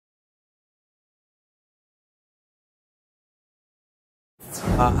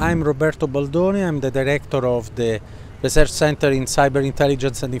I'm Roberto Baldoni. I'm the director of the Research Center in Cyber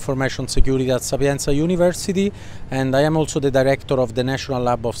Intelligence and Information Security at Sapienza University, and I am also the director of the National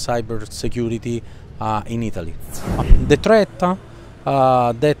Lab of Cybersecurity in Italy. The threat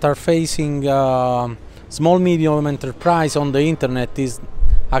that are facing small medium enterprise on the internet is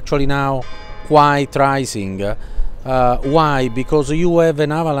actually now quite rising. Why? Because you have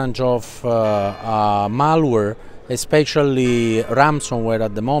an avalanche of malware, especially ransomware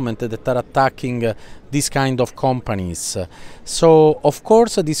at the moment, that are attacking these kind of companies. So of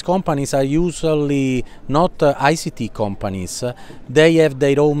course these companies are usually not ICT companies. They have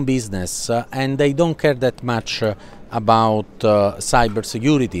their own business and they don't care that much about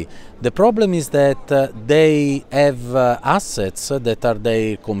cybersecurity. The problem is that they have assets that are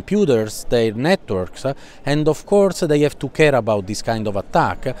their computers, their networks, and of course they have to care about this kind of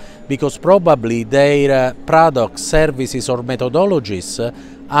attack, because probably their products, services or methodologies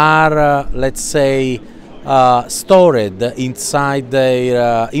are, let's say, stored inside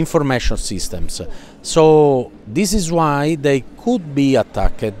their information systems. So this is why they could be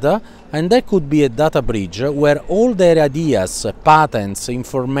attacked, and there could be a data breach where all their ideas, patents,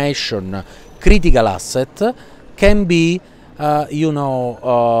 information, critical asset can be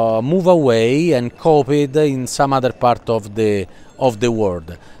move away and copied in some other part of the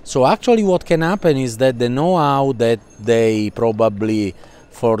world. So actually what can happen is that the know-how that they probably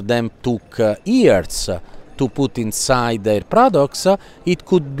for them took years to put inside their products, it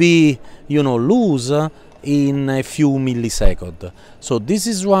could be lose in a few milliseconds. So this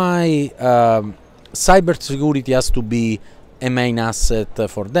is why cybersecurity has to be a main asset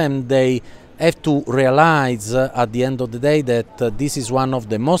for them. They have to realize at the end of the day that this is one of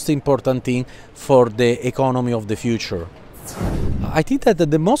the most important things for the economy of the future. I think that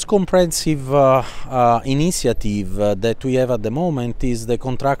the most comprehensive initiative that we have at the moment is the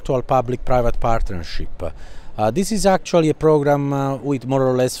contractual public-private partnership. This is actually a program with more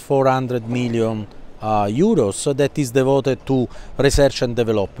or less 400 million euros that is devoted to research and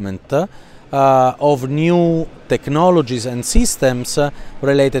development of new technologies and systems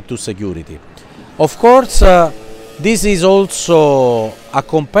related to security. Of course, this is also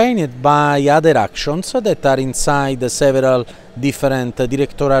accompanied by other actions that are inside several different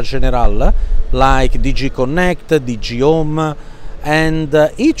Directorate General, like DG Connect, DG Home,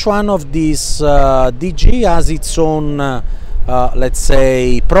 and each one of these DG has its own let's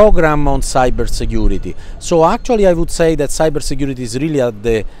say, program on cybersecurity. So actually I would say that cybersecurity is really at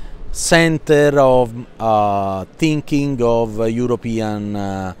the center of thinking of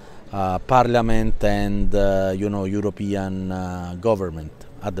European Parliament and European government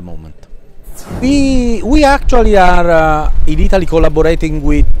at the moment. We actually are in Italy collaborating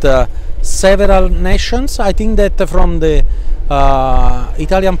with several nations. I think that from the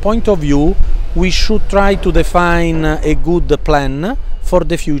Italian point of view, we should try to define a good plan for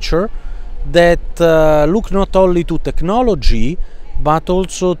the future that look not only to technology but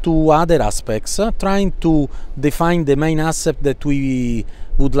also to other aspects, trying to define the main asset that we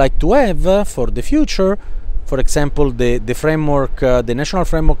would like to have for the future. For example, the framework, the national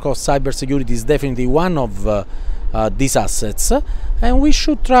framework of cybersecurity is definitely one of these assets, and we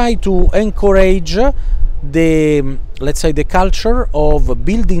should try to encourage the, let's say, the culture of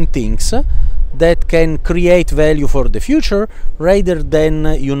building things that can create value for the future, rather than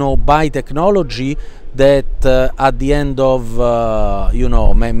buy technology that at the end of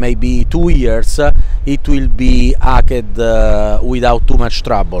maybe 2 years it will be hacked without too much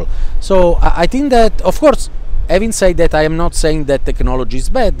trouble. So I think that, of course, having said that, I am not saying that technology is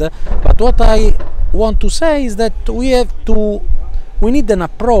bad, but what I want to say is that we need an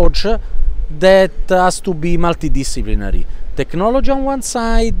approach that has to be multidisciplinary. Technology on one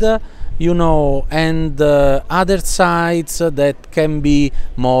side, and other sides that can be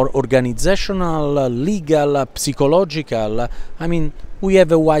more organizational, legal, psychological. I mean, we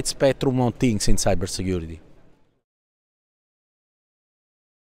have a wide spectrum of things in cybersecurity.